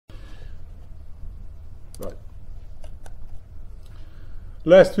Right.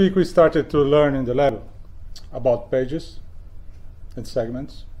 Last week we started to learn in the lab about pages and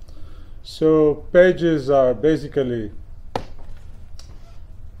segments. So pages are basically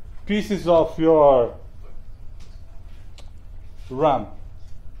pieces of your RAM.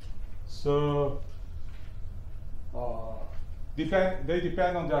 So they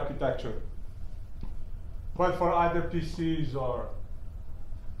depend on the architecture. But for either PCs or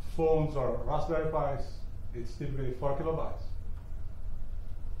phones or Raspberry Pis, it's typically 4 kilobytes.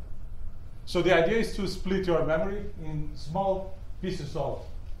 So the idea is to split your memory in small pieces of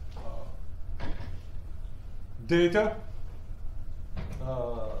data,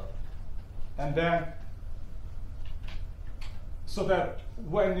 and then so that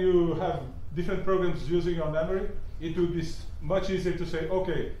when you have different programs using your memory, it will be much easier to say,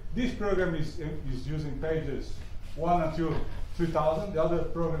 okay, this program is using pages 1 until 3000, the other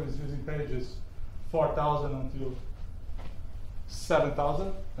program is using pages 4000 until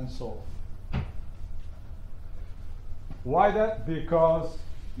 7000, and so on. Why that? Because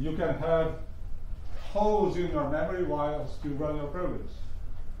you can have holes in your memory while you run your programs.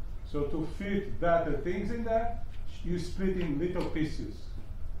 So to fit better things in there, you split in little pieces.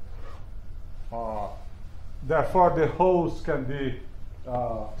 Therefore, the holes can be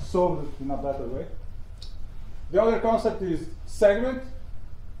solved in a better way. The other concept is segment.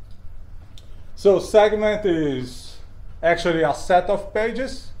 So segment is actually a set of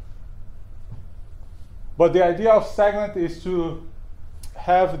pages. But the idea of segment is to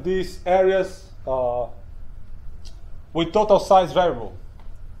have these areas with total size variable.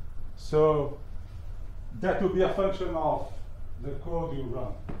 So that will be a function of the code you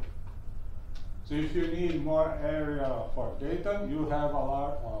run. So if you need more area for data, you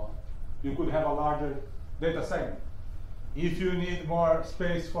could have a larger data segment. If you need more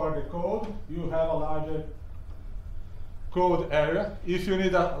space for the code, you have a larger code area. If you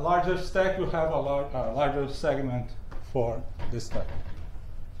need a larger stack, you have a larger segment for the stack.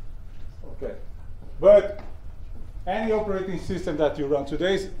 Okay, but any operating system that you run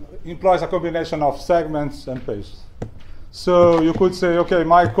today employs a combination of segments and pages. So you could say, okay,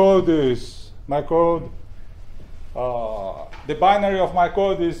 the binary of my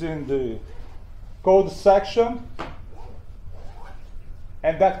code is in the code section,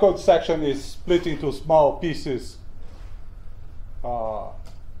 and that code section is split into small pieces.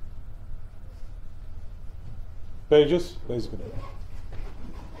 Pages, basically.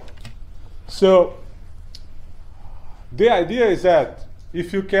 So the idea is that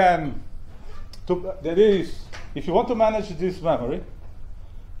if you want to manage this memory,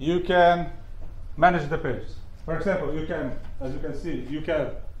 you can manage the pages. For example, you can, as you can see, you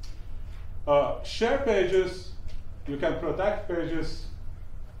can share pages, you can protect pages,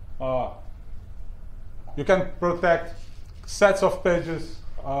 you can protect sets of pages,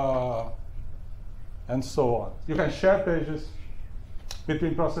 and so on. You can share pages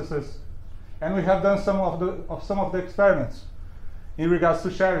between processes, and we have done some of the experiments in regards to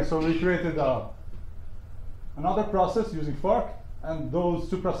sharing. So we created another process using fork, and those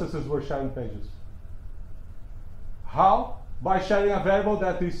two processes were sharing pages. How? By sharing a variable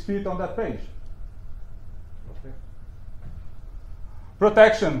that is fit on that page. Okay.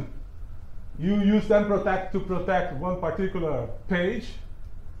 Protection. You use them to protect one particular page,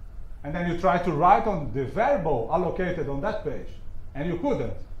 and then you try to write on the variable allocated on that page, and you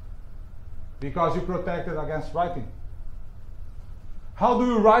couldn't, because you protected against writing. How do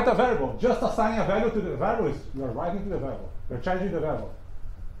you write a variable? Just assigning a value to the variable, you're writing to the variable. You're changing the variable.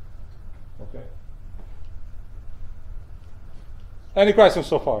 Okay. Any questions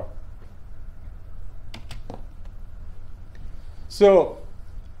so far? So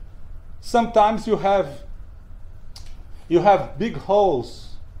sometimes you have big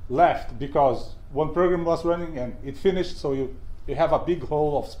holes left because one program was running and it finished, so you have a big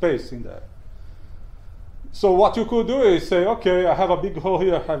hole of space in there. So what you could do is say, okay, I have a big hole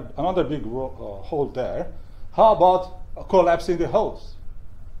here, I have another big hole there. How about collapsing the holes?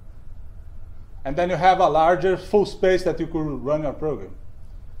 And then you have a larger full space that you could run your program.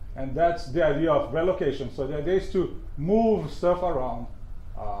 And that's the idea of relocation. So the idea is to move stuff around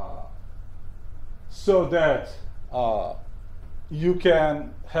so that you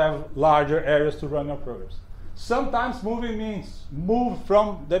can have larger areas to run your programs. Sometimes moving means move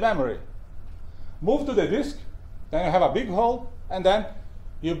from the memory. Move to the disk, then you have a big hole, and then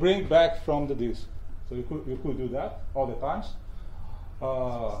you bring back from the disk. So you could do that all the times.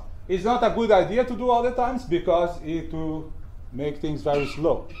 It's not a good idea to do all the times because it will make things very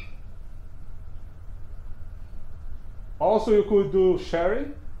slow. Also, you could do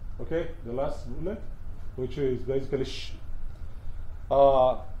sharing. Okay, the last bullet. which is basically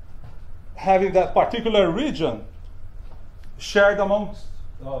having that particular region shared among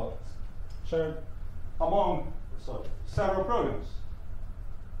several programs.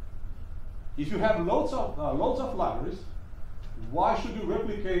 If you have loads of libraries, why should you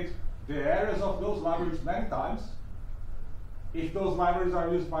replicate the areas of those libraries many times if those libraries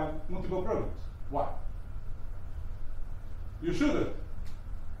are used by multiple programs? Why? You shouldn't.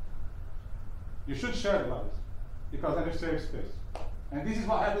 You should share the libraries because then you save space. And this is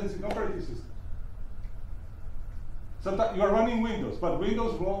what happens in operating systems. Sometimes you are running Windows, but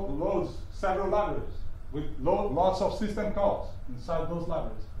Windows loads several libraries with lots of system calls inside those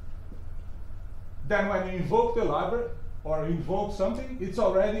libraries. Then when you invoke the library or invoke something, it's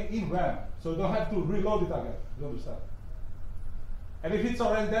already in RAM. So you don't have to reload it again, you understand? And if it's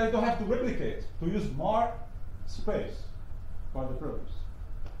already there, you don't have to replicate, to use more space for the programs.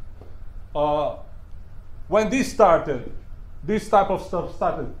 When this type of stuff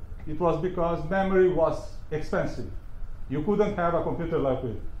started, it was because memory was expensive. You couldn't have a computer like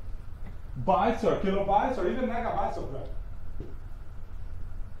with bytes or kilobytes or even megabytes of RAM.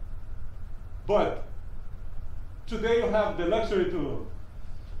 But today you have the luxury to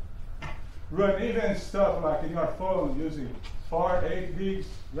run even stuff like in your phone using 4, 8 gigs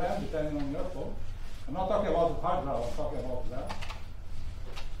RAM, depending on your phone. I'm not talking about hard drive, I'm talking about RAM.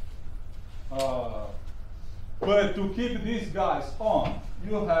 But to keep these guys on,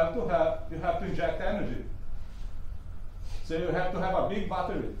 you have to inject energy. So you have to have a big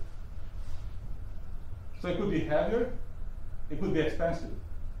battery. So it could be heavier, it could be expensive,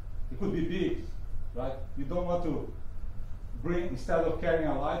 it could be big, right? You don't want to bring, instead of carrying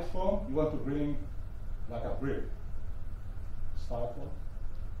a light phone, you want to bring like a brick style phone,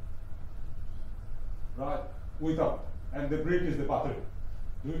 right? And the brick is the battery.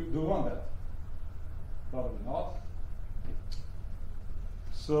 Do you want that? Probably not.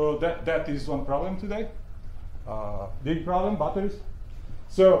 So that is one problem today. Big problem, batteries.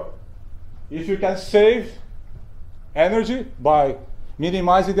 So if you can save energy by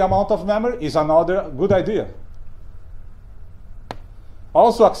minimizing the amount of memory, is another good idea.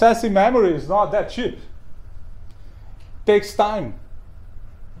 Also, accessing memory is not that cheap. Takes time.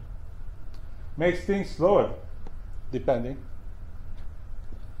 Makes things slower, depending.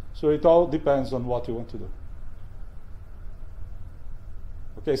 So it all depends on what you want to do.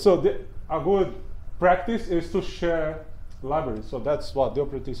 Okay, so a good practice is to share libraries. So that's what the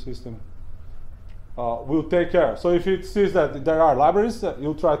operating system will take care. So if it sees that there are libraries,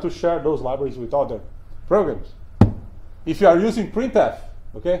 you'll try to share those libraries with other programs. If you are using printf,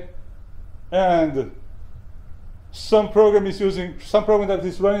 okay, and some program that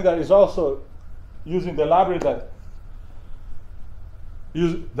is running that is also using the library that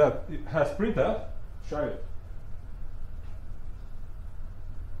has printf, share it.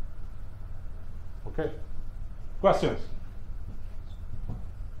 Okay. Questions?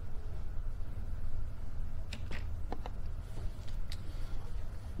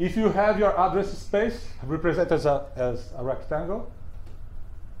 If you have your address space represented as a rectangle,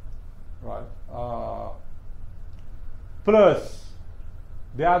 right, plus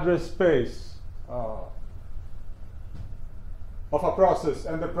the address space of a process,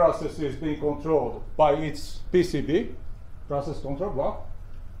 and the process is being controlled by its PCB, process control block,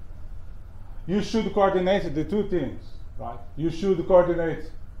 you should coordinate the two things, right? You should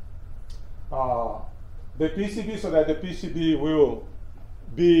coordinate the PCB so that the PCB will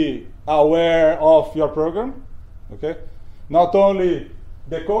be aware of your program, okay? Not only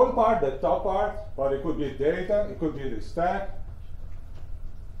the code part, the top part, but it could be data, it could be the stack.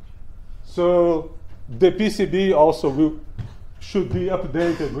 So the PCB also should be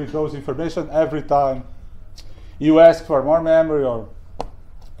updated with those information every time you ask for more memory or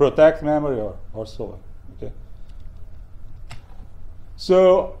protect memory or so on, okay?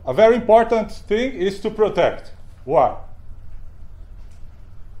 So a very important thing is to protect. Why?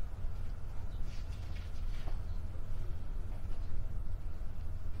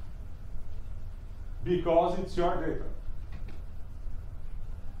 Because it's your data.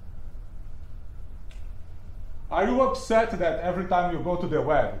 Are you upset that every time you go to the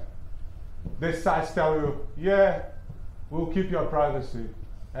web, the sites tell you, yeah, we'll keep your privacy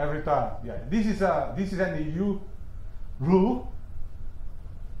every time? Yeah, this is an EU rule,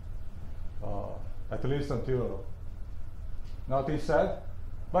 at least until nothing said,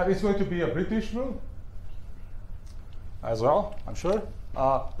 but it's going to be a British rule as well, I'm sure.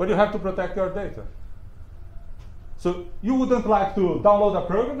 But you have to protect your data. So you wouldn't like to download a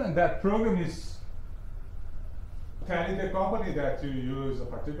program and that program telling the company that you use a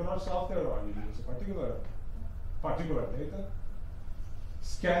particular software or you use a particular data,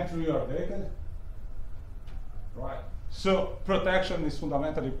 scan through your data, right? So protection is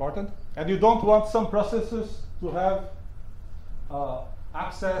fundamentally important, and you don't want some processes to have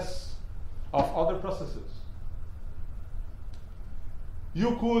access of other processes.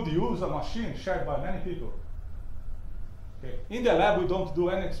 You could use a machine shared by many people. Okay. In the lab, we don't do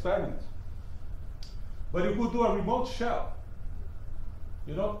any experiment. But you could do a remote shell.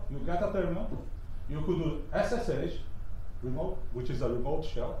 You know, you get a terminal, you could do SSH, remote, which is a remote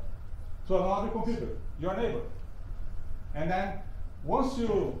shell, to another computer, your neighbor. And then, once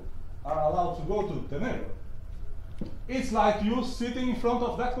you are allowed to go to the neighbor, it's like you sitting in front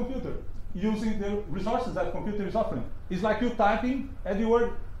of that computer, using the resources that computer is offering. It's like you typing and you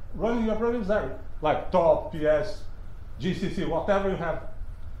were running your programs there, like top, PS, GCC, whatever you have,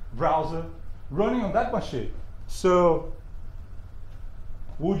 browser, running on that machine. So,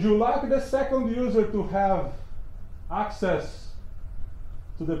 would you like the second user to have access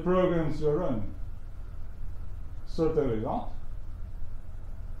to the programs you're running? Certainly not.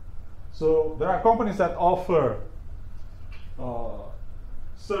 So there are companies that offer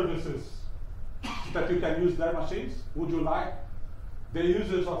services that you can use their machines. Would you like the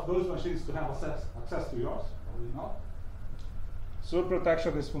users of those machines to have access to yours? Probably not. So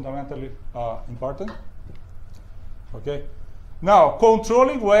protection is fundamentally important. Okay. Now,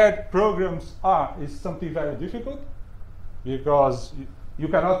 controlling where programs are is something very difficult because you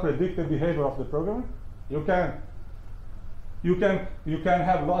cannot predict the behavior of the programmer. You can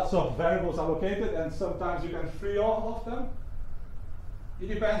have lots of variables allocated, and sometimes you can free all of them. It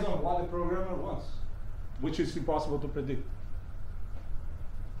depends on what the programmer wants, which is impossible to predict.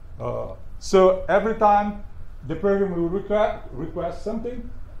 So every time the programmer will request something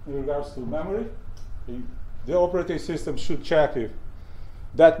in regards to memory, the operating system should check if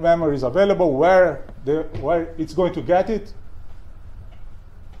that memory is available, where it's going to get it.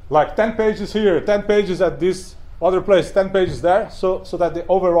 Like 10 pages here, 10 pages at this other place, 10 pages there, so that the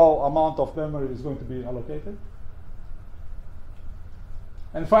overall amount of memory is going to be allocated.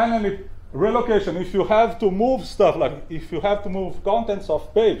 And finally, relocation. If you have to move stuff, like if you have to move contents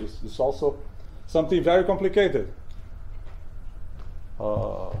of pages, it's also something very complicated.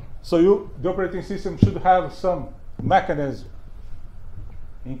 So the operating system should have some mechanism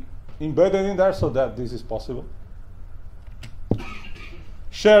embedded in there so that this is possible.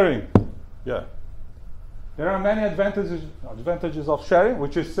 Sharing, yeah. There are many advantages of sharing,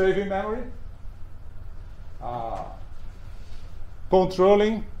 which is saving memory,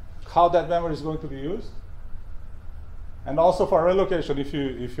 controlling how that memory is going to be used, and also for relocation. If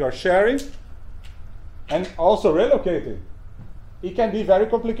you are sharing and also relocating, it can be very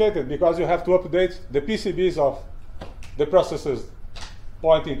complicated because you have to update the PCBs of the processes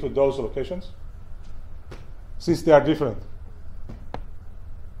pointing to those locations, since they are different.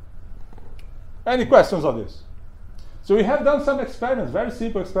 Any questions on this? So we have done some experiments, very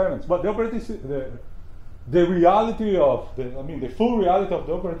simple experiments, but the reality of the full reality of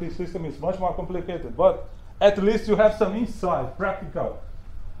the operating system is much more complicated. But at least you have some insight, practical,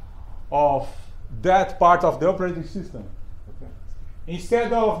 of that part of the operating system. Okay.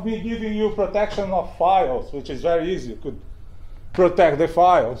 Instead of me giving you protection of files, which is very easy, you could protect the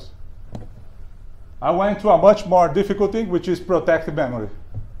files, I went to a much more difficult thing, which is protect the memory.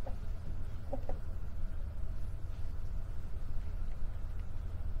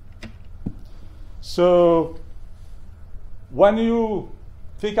 So when you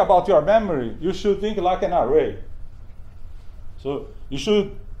think about your memory, you should think like an array. So you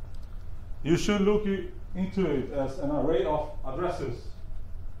should look into it as an array of addresses.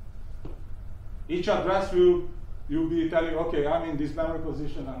 Each address will be telling, okay, I'm in this memory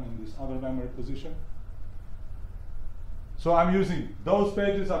position, I'm in this other memory position. So I'm using those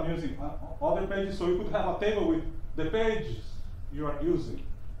pages, I'm using other pages, so you could have a table with the pages you are using.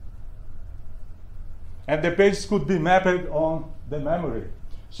 And the pages could be mapped on the memory.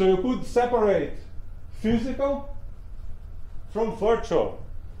 So you could separate physical from virtual.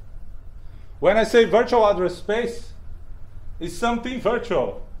 When I say virtual address space, it's something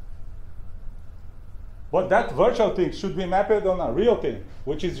virtual. But that virtual thing should be mapped on a real thing,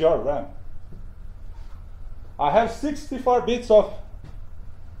 which is your RAM. I have 64 bits of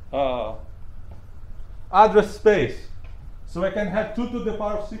address space. So I can have 2 to the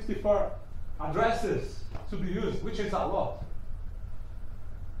power of 64 addresses to be used, which is a lot.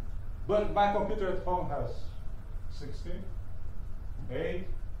 But my computer at home has 16, 8,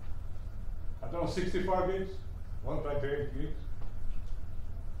 I don't know, 64 gigs, 128 gigs,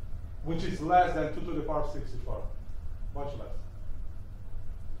 which is less than 2 to the power of 64. much less.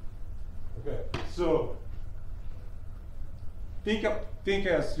 Okay, so think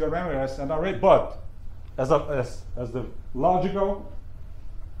as your memory as an array, but as the logical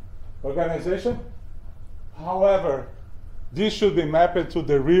organization. However, this should be mapped to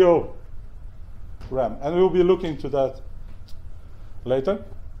the real RAM, and we'll be looking to that later.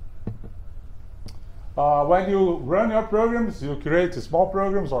 When you run your programs, you create small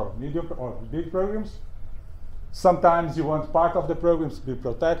programs or medium or big programs. Sometimes you want part of the programs to be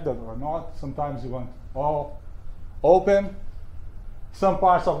protected or not. Sometimes you want all open. Some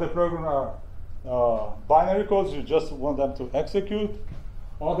parts of the program are binary codes. You just want them to execute.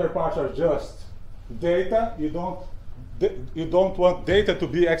 Other parts are just data. You don't want data to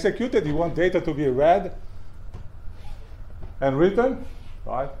be executed. You want data to be read and written,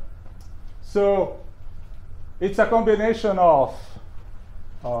 right? So it's a combination of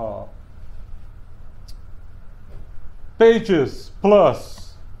pages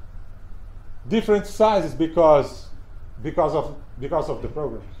plus different sizes because of the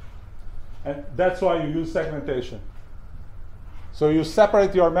programs, and that's why you use segmentation. So you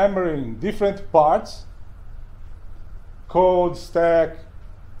separate your memory in different parts: code, stack,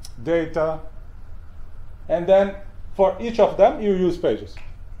 data, and then for each of them you use pages.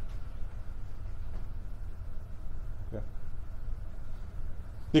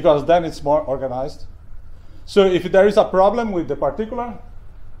 Because then it's more organized. So if there is a problem with the particular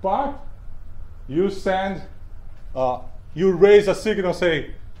part, you send, you raise a signal,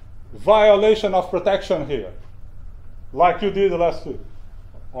 say, violation of protection here, like you did last week,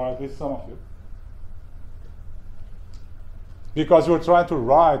 or at least some of you. Because you're trying to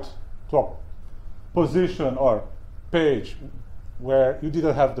write to a position or page where you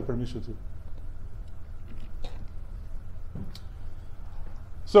didn't have the permission to.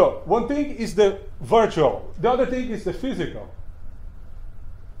 So one thing is the virtual. The other thing is the physical.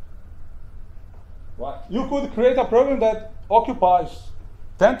 What? You could create a program that occupies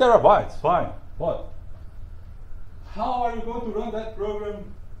 10 terabytes, fine. But how are you going to run that program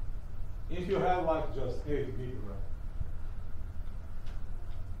if you have like just 8 gig RAM?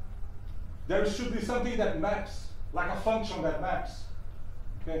 There should be something that maps, like a function that maps,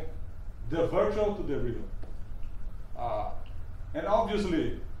 okay, the virtual to the real. And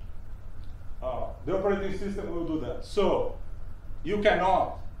obviously, the operating system will do that. So you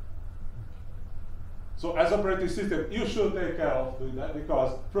cannot. So as operating system, you should take care of doing that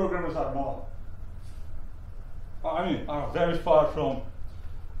because programmers are not. Are very far from.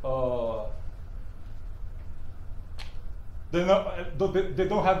 They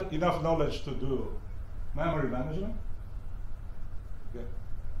don't have enough knowledge to do memory management. Okay.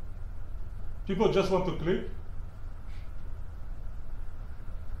 People just want to click.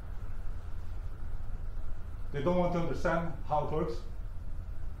 They don't want to understand how it works.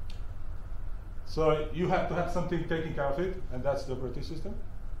 So you have to have something taking care of it, and that's the operating system.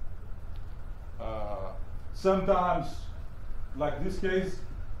 Sometimes, like this case,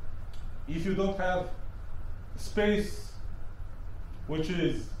 if you don't have space, which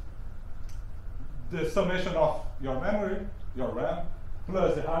is the summation of your memory, your RAM,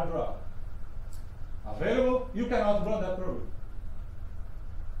 plus the hard drive available, you cannot run that program.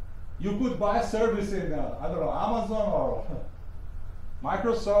 You could buy a service in, I don't know, Amazon or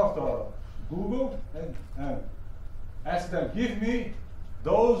Microsoft or Google and ask them, give me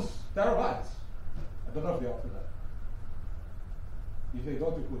those terabytes. I don't know if they offer that. If they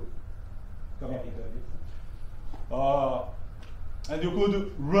don't, you could come up with that. And you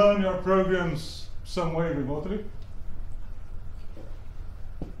could run your programs some way remotely.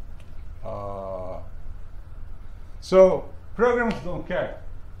 So programs don't care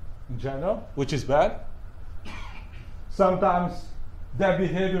in general, which is bad. Sometimes their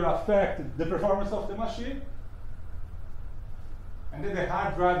behavior affects the performance of the machine. And then the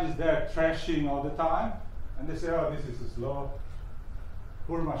hard drive is there trashing all the time. And they say, oh, this is slow,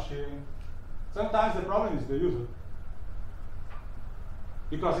 poor machine. Sometimes the problem is the user.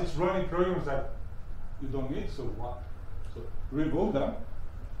 Because it's running programs that you don't need, so what? So remove them,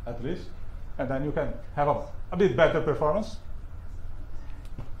 at least. And then you can have a bit better performance.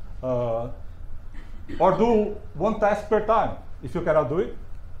 Or do one task per time, if you cannot do it,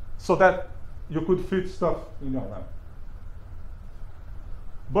 so that you could fit stuff in your RAM.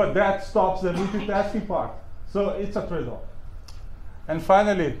 But that stops the multitasking part. So it's a trade-off. And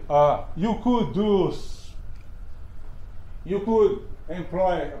finally, you could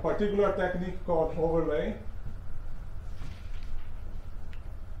employ a particular technique called overlay,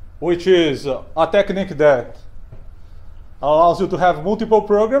 which is a technique that allows you to have multiple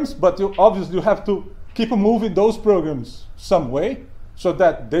programs, but obviously you have to keep moving those programs some way so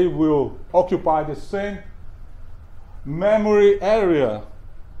that they will occupy the same memory area.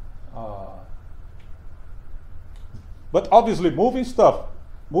 But obviously, moving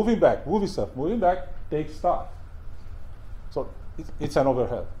back takes time. So it's an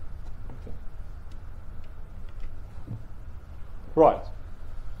overhead. Okay. Right.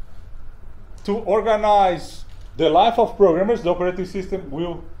 To organize the life of programmers, the operating system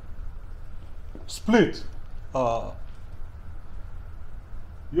will split your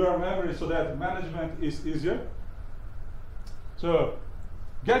memory so that management is easier. So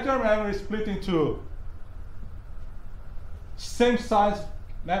get your memory split into same size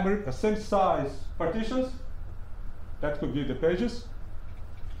memory, same size partitions. That could be the pages.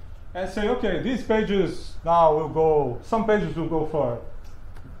 And say, okay, these pages now will go, some pages will go for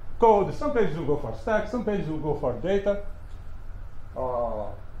code, some pages will go for stack, some pages will go for data.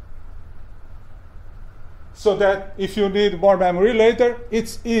 So that if you need more memory later,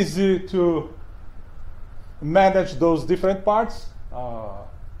 it's easy to manage those different parts.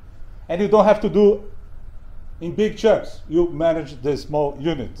 And you don't have to do in big chunks. You manage the small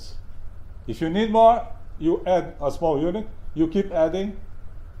units. If you need more, you add a small unit. You keep adding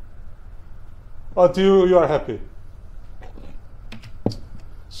until you are happy.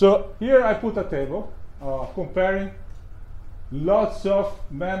 So here I put a table comparing lots of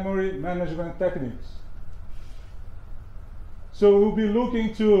memory management techniques. So we'll be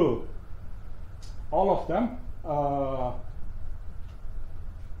looking to all of them.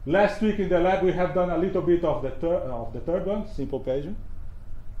 Last week in the lab we have done a little bit of the third one, simple paging.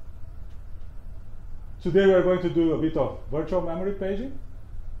 Today we are going to do a bit of virtual memory paging.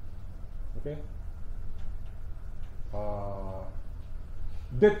 Okay.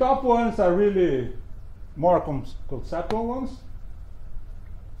 The top ones are really more conceptual ones.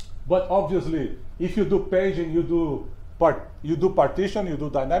 But obviously, if you do paging, you do partition, you do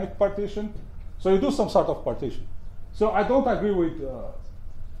dynamic partition. So you do some sort of partition. So I don't agree with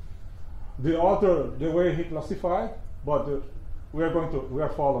the author, the way he classified, but we are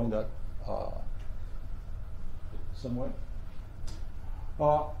following that some way.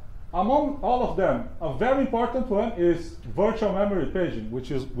 Among all of them, a very important one is virtual memory paging, which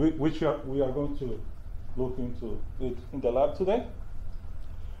we are going to look into it in the lab today.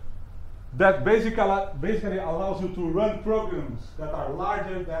 That basically allows you to run programs that are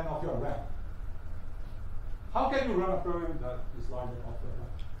larger than of your RAM. How can you run a program that is larger than your RAM?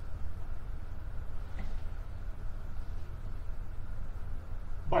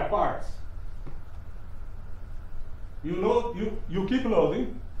 By parts. You keep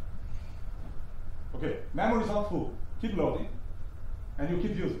loading. Okay, memory is not full. Keep loading, and you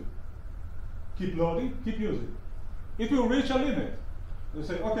keep using. Keep loading, keep using. If you reach a limit, you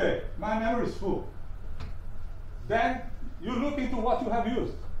say, okay, my memory is full. Then you look into what you have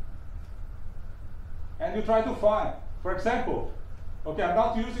used. And you try to find, for example, okay, I'm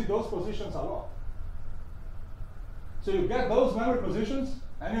not using those positions a lot. So you get those memory positions,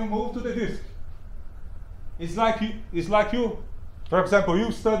 and you move to the disk. It's like you, for example, you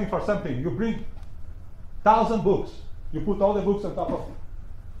study for something, you bring 1,000 books. You put all the books on top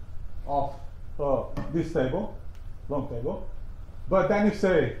of this table, long table. But then you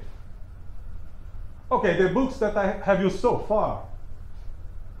say, okay, the books that I have used so far,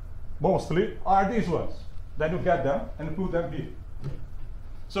 mostly, are these ones. Then you get them and put them here.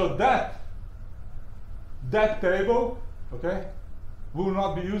 So that table, okay, will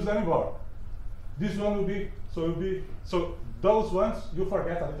not be used anymore. This one will be, so those ones you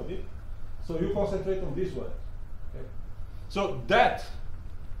forget a little bit. So you concentrate on this one. Okay? So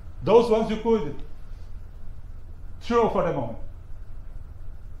those ones you could throw for the moment.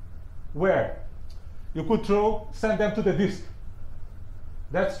 Where? You could send them to the disk.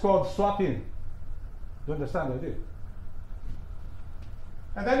 That's called swapping. Do you understand the idea?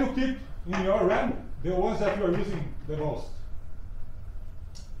 And then you keep in your RAM the ones that you are using the most.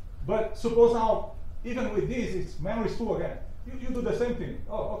 But suppose now, even with this, its memory is full again. You do the same thing.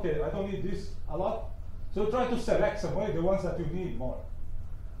 Oh, okay, I don't need this a lot. So try to select some way the ones that you need more.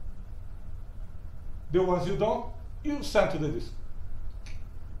 The ones you don't, you send to the disk.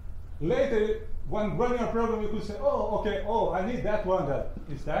 Later, when running a program, you could say, oh, okay, oh, I need that one that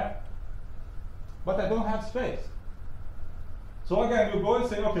is there, but I don't have space. So again, you go and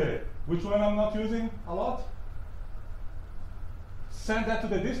say, okay, which one I'm not using a lot? Send that to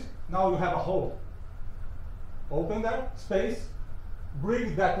the disk. Now you have a hole. Open there, space,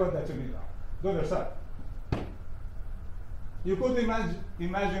 bring that one that you need now. Do you understand? You could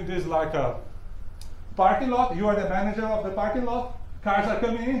imagine this like a parking lot. You are the manager of the parking lot. cars are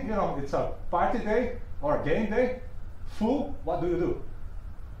coming in, you know, it's a party day or a game day, full, what do?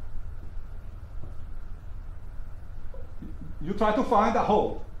 You try to find a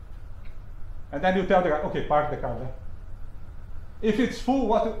hole. And then you tell the guy, okay, park the car there. If it's full,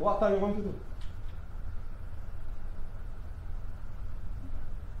 what are you going to do?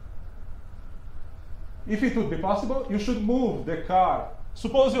 If it would be possible, you should move the car.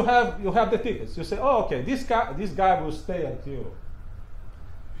 Suppose you have the tickets. You say, oh, okay, this guy will stay until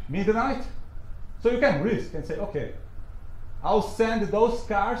midnight. So you can risk and say, okay, I'll send those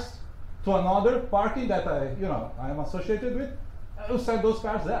cars to another parking that I am associated with. I will send those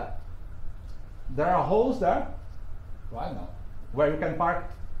cars there. There are holes there, right now, where you can park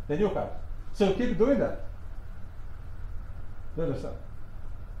the new car. So you keep doing that. You understand?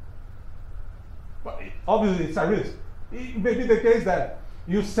 But obviously, it's a risk. It may be the case that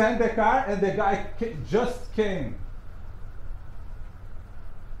you send the car and the guy just came.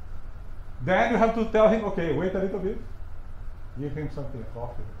 Then you have to tell him, okay, wait a little bit. Give him something,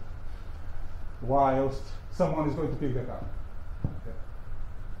 coffee, whilst someone is going to pick the car. Okay.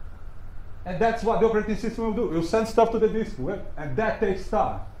 And that's what the operating system will do. You send stuff to the disk, and that takes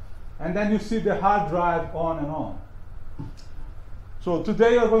time. And then you see the hard drive on and on. So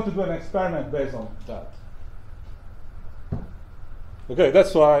today you're going to do an experiment based on that. Okay,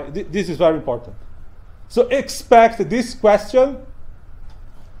 that's why this is very important. So expect this question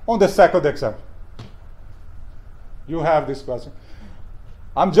on the second example. You have this question.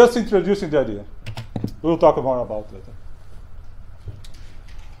 I'm just introducing the idea. We'll talk more about it later.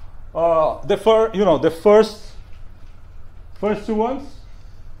 The first two ones,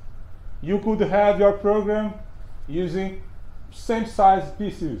 you could have your program using same size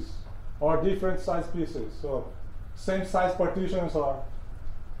pieces or different size pieces. So same size partitions or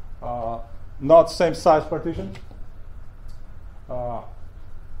not same size partitions.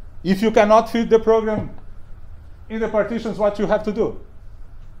 If you cannot fit the program in the partitions, what you have to do?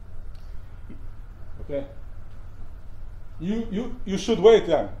 Okay. You should wait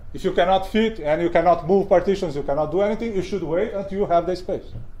then. If you cannot fit and you cannot move partitions, you cannot do anything, you should wait until you have the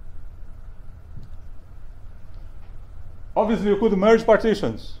space. Obviously, you could merge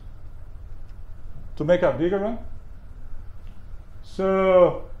partitions to make a bigger one.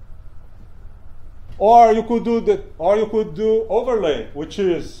 So, or you could do overlay, which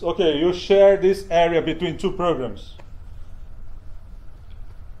is, okay, you share this area between two programs.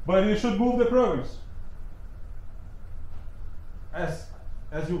 But you should move the programs as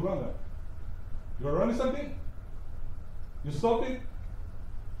you run them. You're running something, you stop it.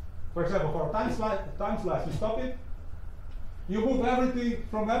 For example, for time slice, you stop it. You move everything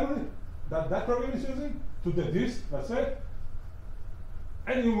from memory that program is using to the disk, that's it.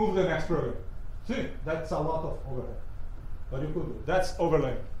 And you move the next program. See, that's a lot of overhead. But you could do. That's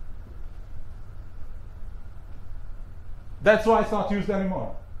overlay. That's why it's not used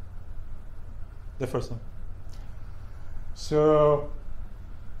anymore. The first one. So,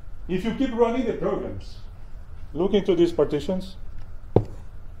 if you keep running the programs, look into these partitions.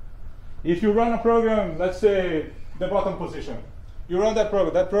 If you run a program, let's say the bottom position, you run that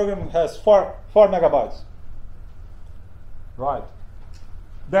program has 4 megabytes. Right.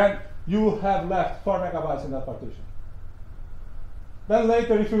 Then you have left 4 megabytes in that partition. Then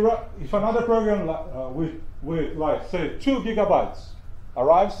later, if another program with like say 2 gigabytes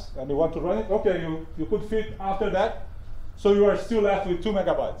arrives and you want to run it, okay, you could fit after that, so you are still left with 2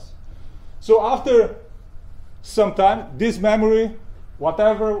 megabytes. So after some time, this memory,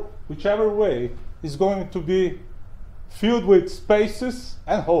 whichever way, is going to be filled with spaces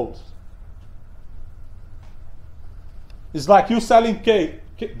and holes. It's like you selling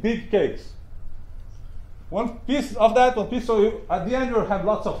big cakes. One piece of that, so at the end you have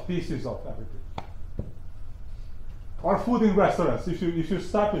lots of pieces of everything. Or food in restaurants, if you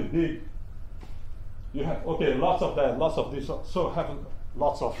start with big, you have, okay, lots of that, lots of this, so have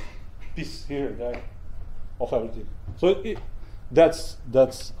lots of pieces here and there of everything. So that's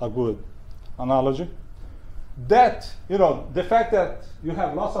a good analogy. That, the fact that you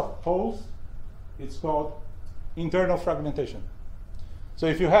have lots of holes, it's called internal fragmentation. So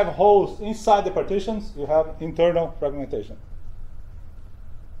if you have holes inside the partitions, you have internal fragmentation.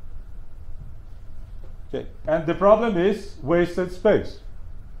 Okay, and the problem is wasted space,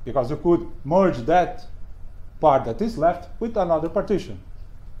 because you could merge that part that is left with another partition.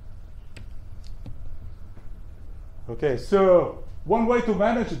 Okay, so one way to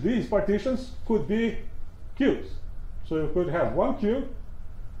manage these partitions could be queues. So you could have one queue,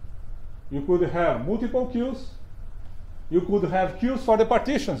 you could have multiple queues, you could have queues for the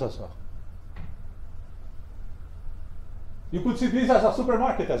partitions as well. You could see this as a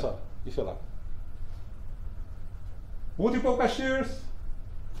supermarket as well, if you like. Multiple cashiers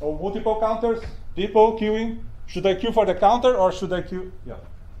or multiple counters, people queuing. Should I queue for the counter or should I queue? Yeah.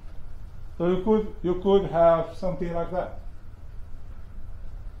 So you could have something like that.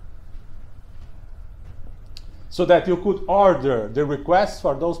 So that you could order the requests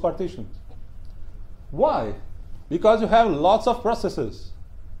for those partitions. Why? Because you have lots of processes.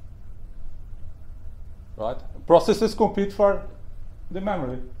 Right? Processes compete for the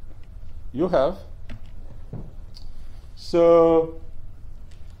memory. You have. So,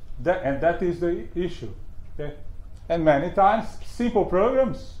 that is the issue. Okay? And many times, simple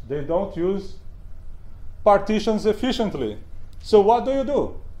programs, they don't use partitions efficiently. So what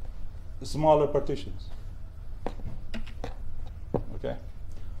do? Smaller partitions. Okay?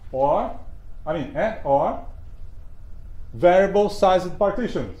 Or variable-sized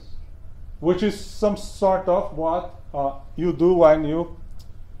partitions, which is some sort of what you do when you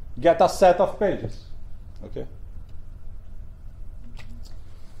get a set of pages. Okay?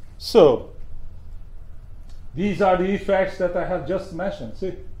 So, these are the effects that I have just mentioned.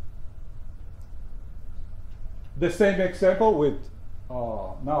 See? The same example with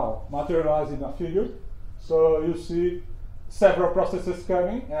now materialized in a figure. So you see several processes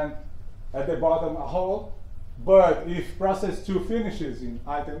coming, and at the bottom a hole. But if process 2 finishes in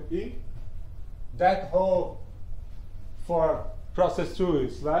item E, that hole for process 2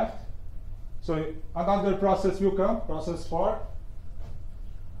 is left. So another process will come, process 4.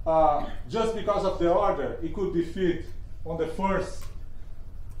 Just because of the order, it could be fit on the first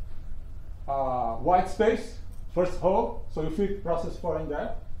white space, first hole. So you fit process 4 in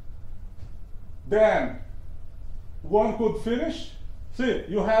there. Then one could finish. See,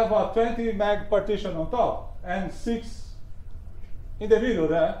 you have a 20 meg partition on top and 6 in the middle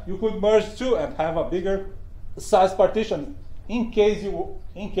there. You could merge 2 and have a bigger size partition in case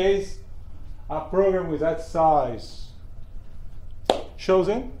a program with that size shows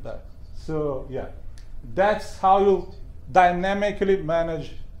in that. So yeah, that's how you dynamically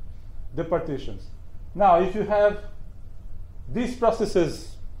manage the partitions. Now, if you have these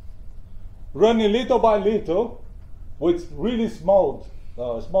processes running little by little with really small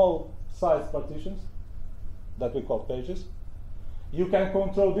size partitions that we call pages, you can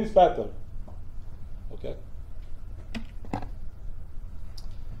control this better. Okay.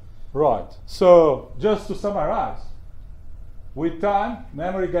 Right. So just to summarize, with time,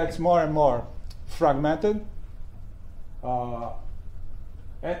 memory gets more and more fragmented.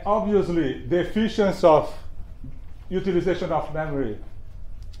 And obviously, the efficiency of utilization of memory,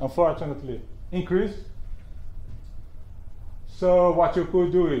 unfortunately, increased. So what you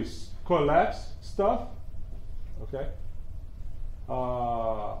could do is collapse stuff, okay?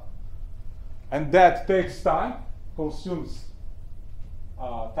 And that takes time, consumes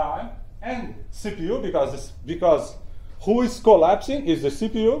time, and CPU, because who is collapsing is the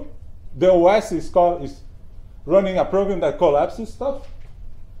CPU. The OS is running a program that collapses stuff.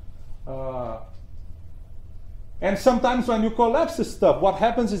 And sometimes when you collapse stuff, what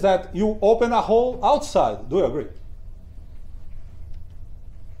happens is that you open a hole outside. Do you agree?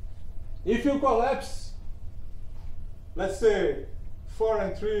 If you collapse, let's say 4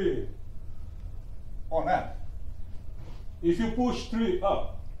 and 3 on F, if you push 3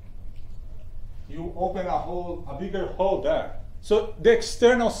 up, you open a hole, a bigger hole there. So the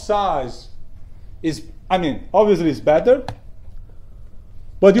external size is, obviously it's better,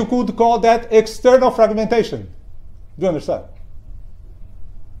 but you could call that external fragmentation. Do you understand?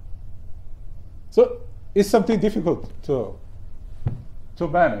 So it's something difficult to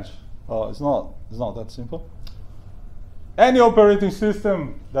manage. It's not that simple. Any operating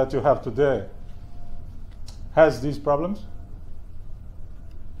system that you have today has these problems.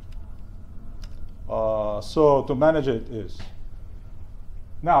 So to manage it is.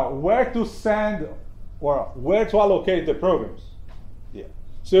 Now, where to send or where to allocate the programs? Yeah.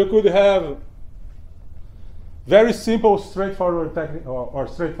 So you could have very simple, straightforward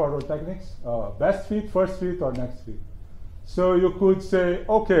straightforward techniques, best fit, first fit, or next fit. So you could say,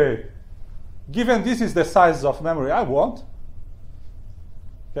 okay, given this is the size of memory I want,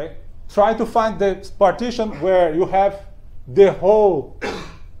 okay, try to find the partition where you have the hole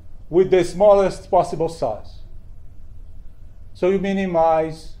with the smallest possible size. So you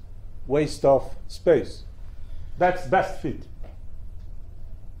minimize waste of space. That's best fit.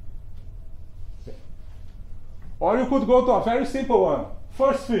 Okay. Or you could go to a very simple one.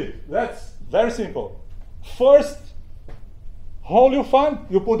 First fit. That's very simple. First hole you find,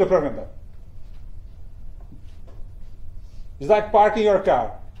 you put the program there. It's like parking your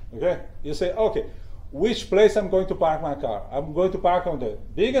car. Okay? You say, okay, which place I'm going to park my car. I'm going to park on the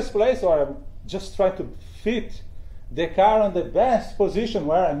biggest place, or I'm just trying to fit the car on the best position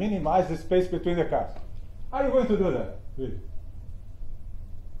where I minimize the space between the cars. Are you going to do that? Really?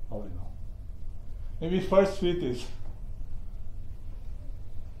 Probably not. Maybe first fit is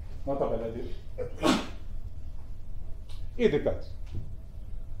not a bad idea. It depends.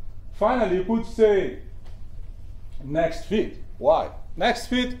 Finally, you could say next fit. Why? Next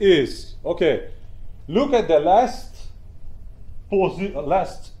fit is, okay, look at the last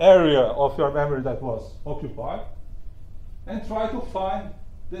area of your memory that was occupied and try to find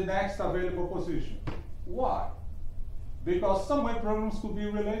the next available position. Why? Because some web programs could be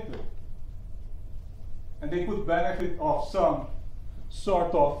related and they could benefit of some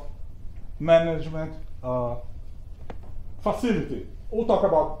sort of management facility. We'll talk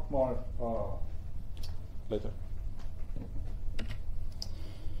about more later.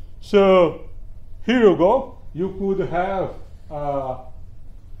 So here you go. You could have,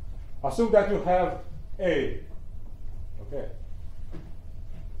 assume that you have A. Okay.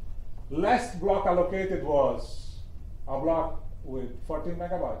 Last block allocated was a block with 14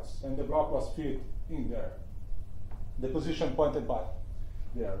 megabytes, and the block was fit in there. The position pointed by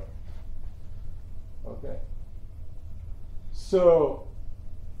the arrow. Okay. So,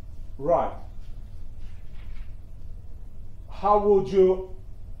 right. How would you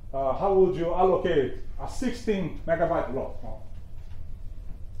allocate a 16 megabyte block? No.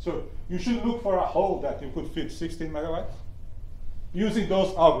 So you should look for a hole that you could fit 16 megabytes using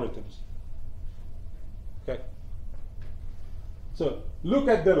those algorithms. Okay. So look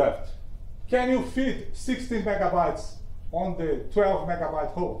at the left. Can you fit 16 megabytes on the 12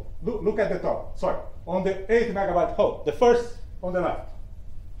 megabyte hole? Look at the top. Sorry, on the 8 megabyte hole. The first on the left.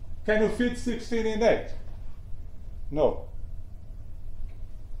 Can you fit 16 in 8? No.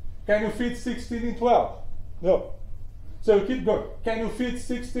 Can you fit 16 in 12? No. So keep going. Can you fit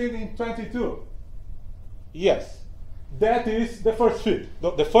 16 in 22? Yes. That is the first fit.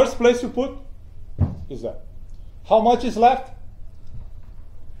 The first place you put is that. How much is left?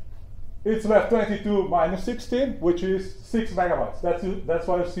 It's left 22 minus 16, which is 6 megabytes. That's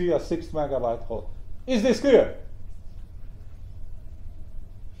why you see a 6 megabyte hole. Is this clear?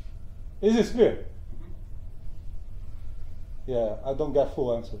 Is this clear? Yeah, I don't get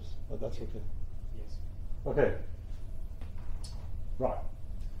full answers, but that's okay. Yes. Okay. Right.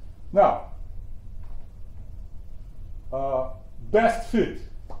 Now, best fit.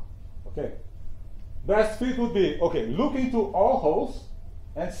 Okay. Best fit would be, okay, look into all holes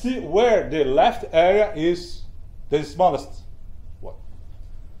and see where the left area is the smallest one.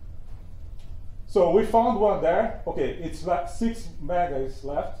 So we found one there. Okay, it's left 6 mega is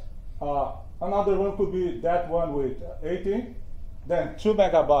left. Another one could be that one with 18. Then 2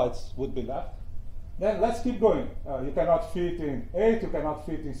 megabytes would be left. Then let's keep going. You cannot fit in 8, you cannot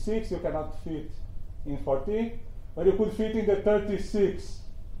fit in 6, you cannot fit in 14, but you could fit in the 36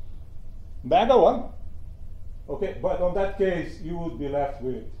 mega one. Okay, but on that case, you would be left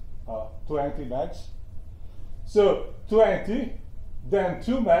with 20 megs. So 20, then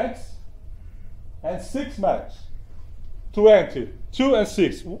 2 megs, and 6 megs. 20, 2 and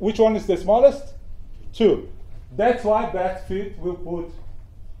 6. Which one is the smallest? 2. That's why best fit will put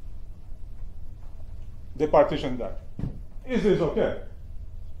the partition there. Is this okay?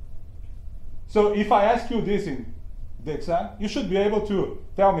 So if I ask you this in the exam, you should be able to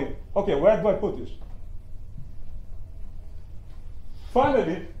tell me, okay, where do I put this?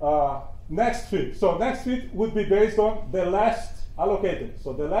 Finally, next fit. So next fit would be based on the last allocated.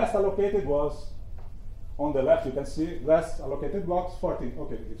 So the last allocated was on the left. You can see last allocated blocks 14.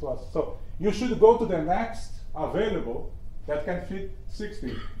 Okay, it was. So you should go to the next available that can fit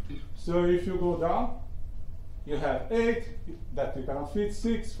 16. So if you go down, you have 8 that you cannot fit,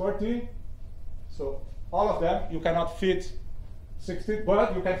 6, 14. So all of them you cannot fit 16,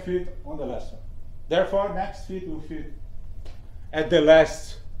 but you can fit on the last one. Therefore, next fit will fit at the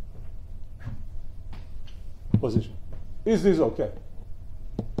last position. Is this okay?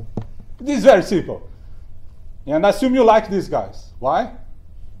 This is very simple. And assume you like these guys. Why?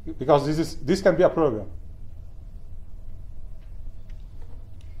 Because this can be a program.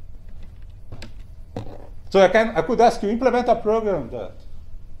 So I could ask you, implement a program that.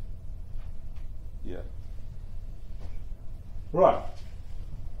 Yeah. Right.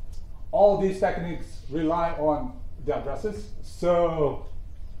 All these techniques rely on the addresses. So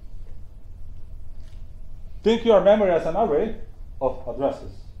think your memory as an array of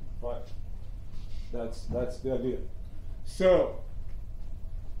addresses. Right. That's the idea. So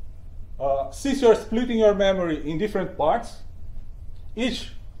since you're splitting your memory in different parts,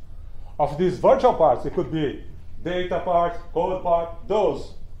 each of these virtual parts, it could be data part, code part,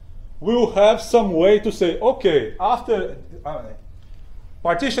 those will have some way to say, okay, after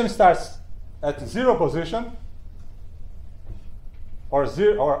partition starts at 0 position, or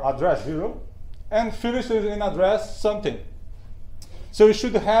address 0, and finishes in address something. So you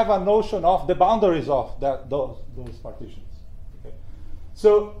should have a notion of the boundaries of those partitions. Okay?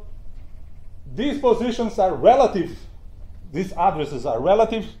 So these positions are relative, these addresses are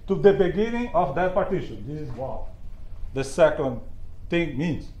relative to the beginning of that partition. This is what the second thing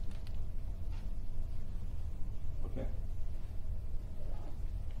means. Okay.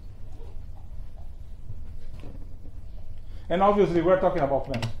 And obviously we're talking about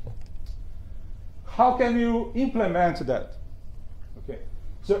memory. How can you implement that? Okay,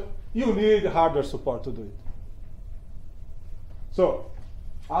 so you need hardware support to do it. So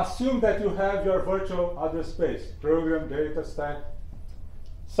assume that you have your virtual address space, program, data, stack,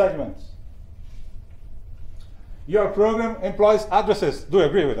 segments. Your program employs addresses. Do you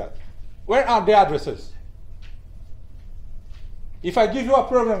agree with that? Where are the addresses? If I give you a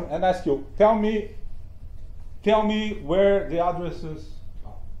program and ask you, tell me where the addresses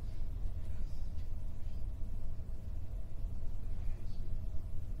are.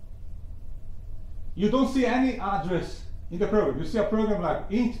 You don't see any address in the program. You see a program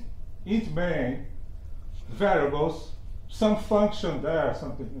like int main, variables, some function there,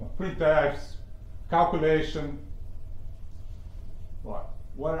 something, printfs, calculation. What?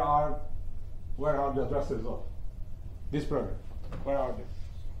 Where are the addresses of this program? Where are they?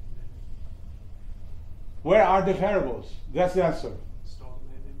 Where are the variables? That's the answer.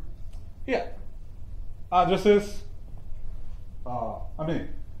 Yeah. Addresses,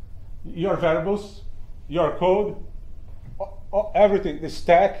 your variables, your code, everything, the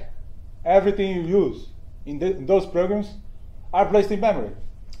stack, everything you use in those programs are placed in memory.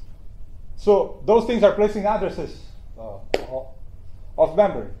 So those things are placing addresses of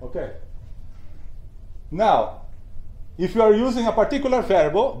memory, okay? Now, if you are using a particular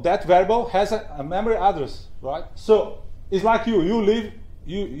variable, that variable has a memory address, right? So it's like you live,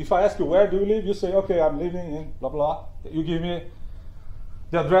 if I ask you where do you live, you say, okay, I'm living in blah, blah. You give me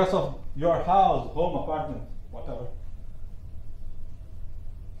the address of your house, home, apartment, whatever.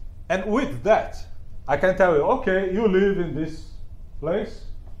 And with that, I can tell you, okay, you live in this place.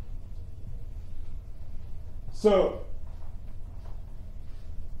 So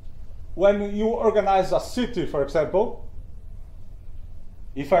when you organize a city, for example,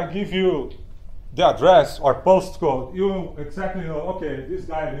 if I give you the address or postcode, you exactly know, okay, this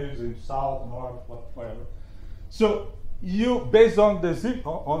guy lives in south, north, whatever. So you, based on the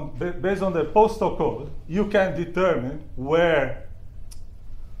based on the postal code, you can determine where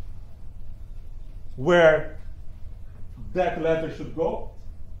that letter should go.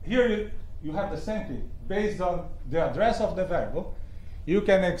 Here you have the same thing. Based on the address of the variable, you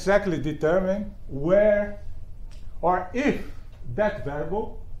can exactly determine where or if that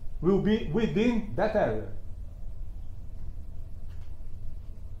variable will be within that area.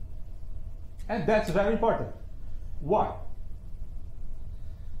 And that's very important. Why?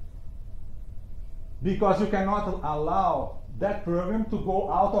 Because you cannot allow that program to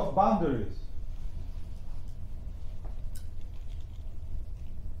go out of boundaries.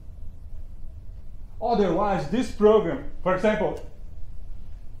 Otherwise, this program, for example,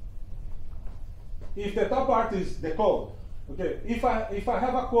 if the top part is the code, okay, if I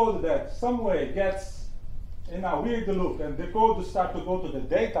have a code that some way gets in a weird loop and the code starts to go to the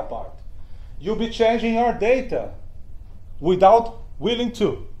data part, you'll be changing your data without willing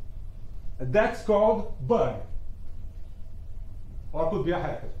to. That's called bug, or could be a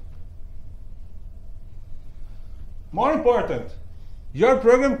hacker. More important, your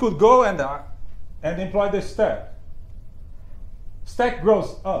program could go and employ the stack. Stack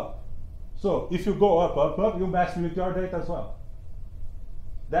grows up. So if you go up, up, up, you mess with your data as well.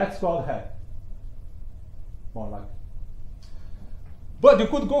 That's called hack. More like. But you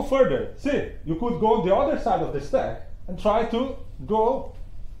could go further. See, you could go on the other side of the stack and try to go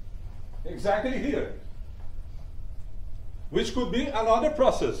exactly here, which could be another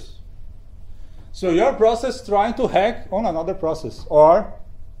process. So your process trying to hack on another process, or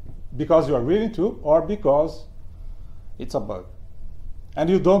because you are willing to, or because it's a bug. And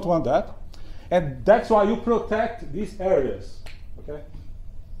you don't want that. And that's why you protect these areas. Okay?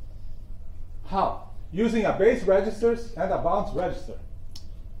 How? Using a base registers and a bounce register.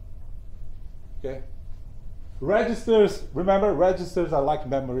 Okay? Registers, remember, registers are like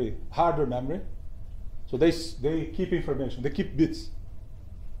memory, hardware memory. So they keep information, they keep bits.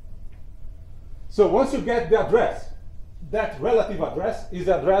 So once you get the address, that relative address is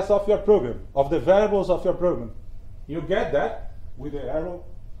the address of your program, of the variables of your program. You get that with the arrow,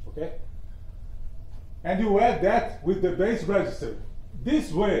 okay? And you add that with the base register.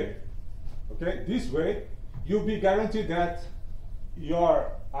 This way, okay, this way, you'll be guaranteed that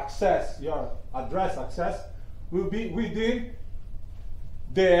your access, your address access, will be within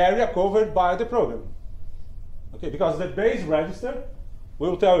the area covered by the program. Okay, because the base register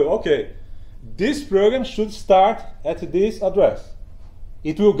will tell you, okay, this program should start at this address.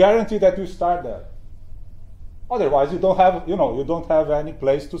 It will guarantee that you start there. Otherwise, you don't have, you don't have any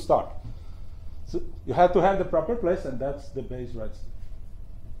place to start. So you have to have the proper place, and that's the base register.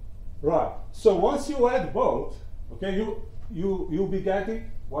 Right. So once you add both, okay, you'll be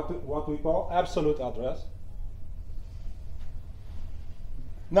getting what we call absolute address.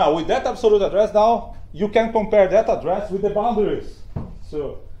 Now, with that absolute address, now you can compare that address with the boundaries.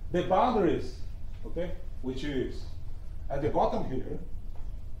 So the boundaries, okay, which is at the bottom here.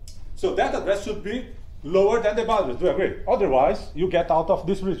 So that address should be lower than the boundaries. Do you agree? Otherwise, you get out of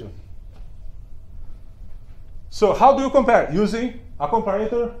this region. So how do you compare? Using a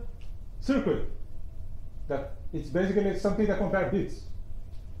comparator circuit. That it's basically something that compares bits.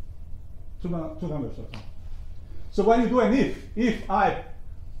 Two numbers. So when you do an if I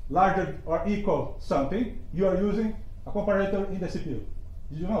larger or equal something, you are using a comparator in the CPU.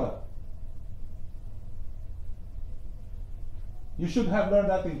 Did you know that? You should have learned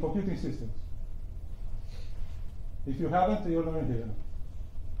that in computing systems. If you haven't, you'll learn here.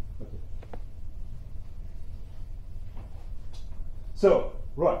 Okay. So,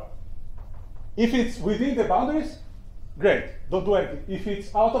 right. If it's within the boundaries, great. Don't do anything. If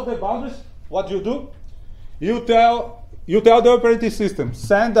it's out of the boundaries, what do? You tell the operating system,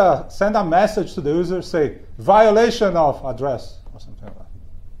 send a message to the user, say, violation of address, or something like that.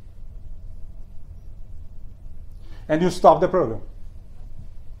 And you stop the program.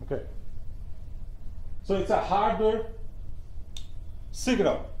 Okay. So it's a hardware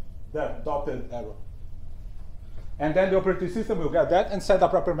signal, that adopted error. And then the operating system will get that and send a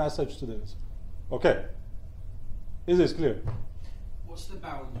proper message to the user. Okay. Is this clear? What's the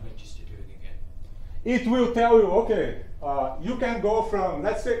bound register doing again? It will tell you, okay, you can go from,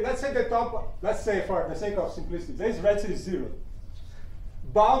 let's say the top, let's say for the sake of simplicity, base register is 0.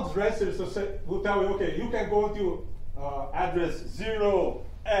 Bound register will tell you, okay, you can go to address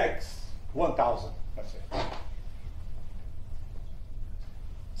 0x1000, let's say.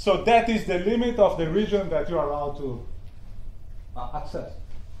 So that is the limit of the region that you are allowed to access.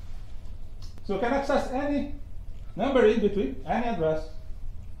 So you can access any number in between, any address,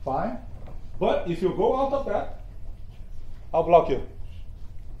 fine. But if you go out of that, I'll block you.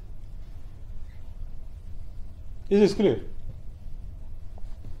 Is this clear?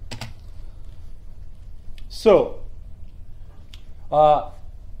 So, to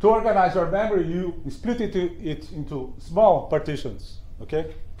organize your memory, you split it into small partitions,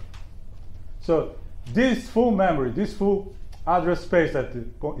 okay? So this full memory, this full address space that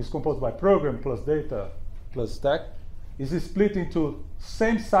is composed by program plus data plus stack is split into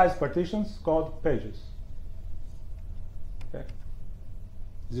same size partitions called pages. Okay?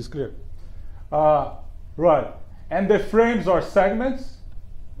 Is this clear? Right. And the frames or segments,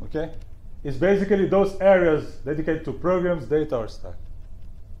 okay, is basically those areas dedicated to programs, data, or stack.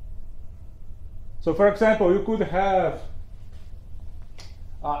 So for example, you could have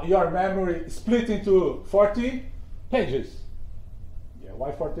your memory split into 14 pages. Yeah,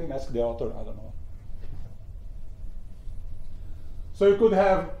 why 14? Ask the author, I don't know. So you could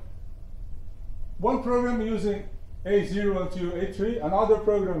have one program using A0 until A3, another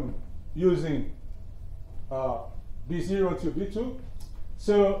program using B0 until B2.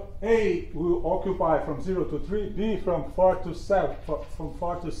 So A will occupy from 0 to 3, B from 4 to 7, from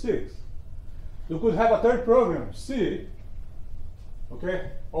 4 to 6. You could have a third program, C,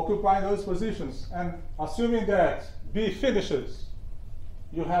 okay, occupying those positions, and assuming that B finishes,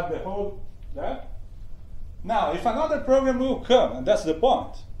 you have the whole there. Now, if another program will come, and that's the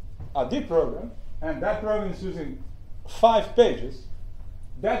point, a D program, and that program is using 5 pages,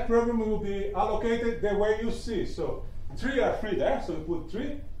 that program will be allocated the way you see. So 3 are free there, so you put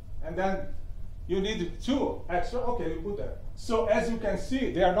 3, and then you need 2 extra, okay, you put that. So as you can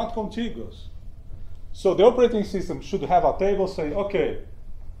see, they are not contiguous. So the operating system should have a table saying, okay,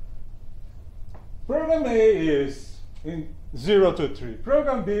 program A is in 0 to 3.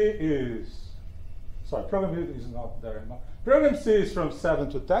 Program B is, program B is not there anymore. Program C is from 7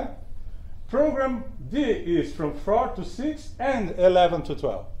 to 10. Program D is from 4 to 6 and 11 to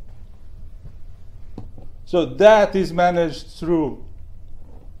 12. So that is managed through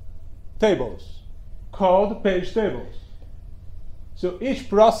tables called page tables. So each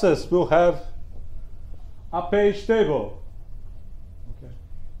process will have a page table, okay?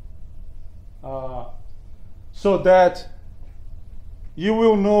 So that you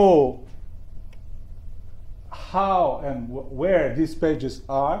will know how and where these pages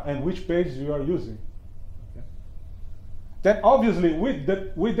are and which pages you are using. Okay? Then obviously with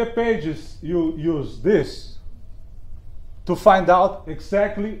the pages you use this to find out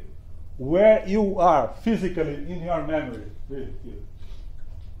exactly where you are physically in your memory.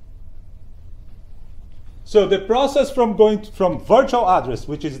 So the process from going from virtual address,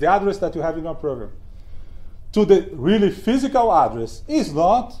 which is the address that you have in your program, to the really physical address is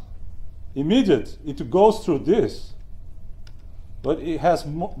not immediate. It goes through this, but it has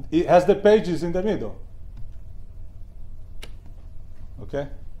the pages in the middle. Okay?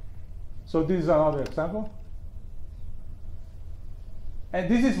 So this is another example. And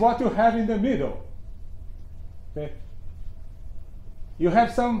this is what you have in the middle. Okay? You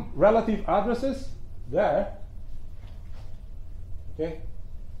have some relative addresses there. Okay?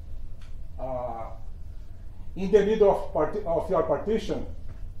 In the middle of your partition.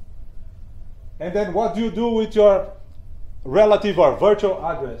 And then what do you do with your relative or virtual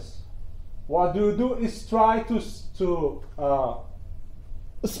address? What you do is try to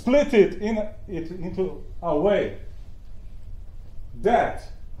split it into a way that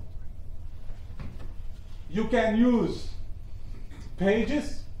you can use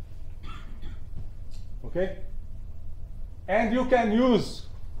pages, okay, and you can use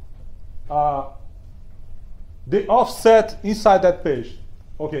the offset inside that page.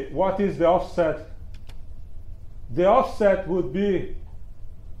 Okay, what is the offset? The offset would be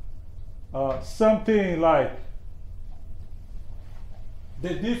something like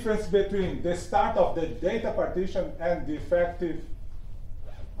the difference between the start of the data partition and the effective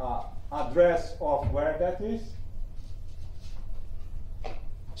address of where that is.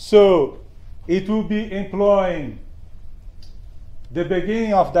 So it will be employing the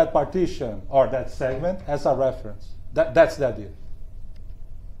beginning of that partition or that segment as a reference. That's the idea.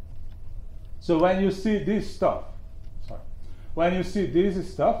 So when you see this stuff, when you see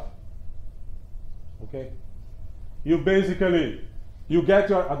this stuff, okay, you basically, you get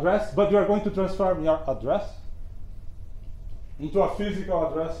your address, but you are going to transform your address into a physical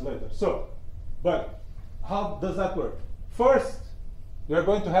address later. So, but how does that work? First, you are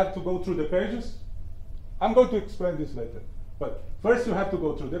going to have to go through the pages. I'm going to explain this later. But first you have to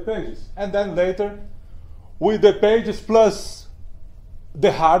go through the pages. And then later, with the pages plus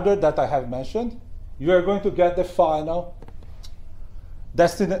the hardware that I have mentioned, you are going to get the final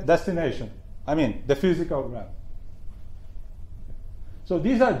destination. I mean, the physical RAM. So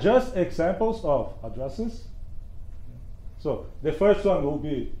these are just examples of addresses. So the first one will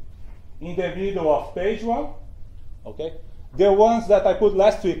be in the middle of page 1. Okay. The ones that I put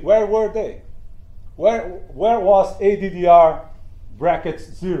last week, where were they? Where was ADDR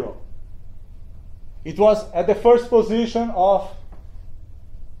brackets 0? It was at the first position of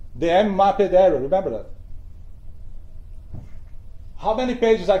the M-mapped array. Remember that? How many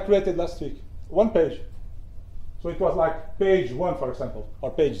pages I created last week? 1 page. So it was like page 1, for example,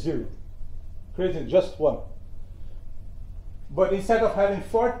 or page 0. Creating just 1. But instead of having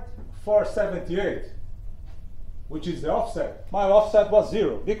 478, which is the offset, my offset was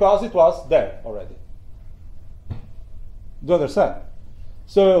 0 because it was there already. Do you understand?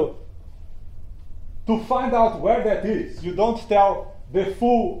 So to find out where that is, you don't tell the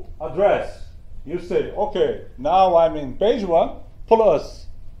full address. You say, okay, now I'm in page 1 plus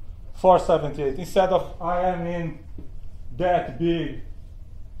 478. Instead of I am in that big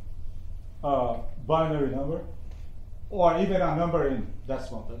binary number, or even a number in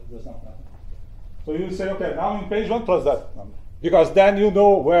decimal, does not matter. So you say, okay, now I'm in page 1 plus that number. Because then you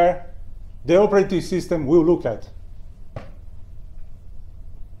know where the operating system will look at.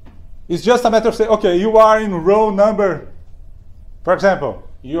 It's just a matter of saying, okay, you are in row number, for example,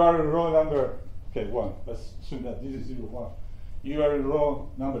 you are in row number, okay, 1. Let's assume that this is 0, 1. You are in row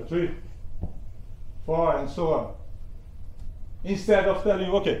number 3, 4, and so on. Instead of telling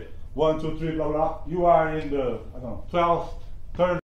you, okay, 1, 2, 3, blah, blah, you are in the, I don't know, 12th, 3rd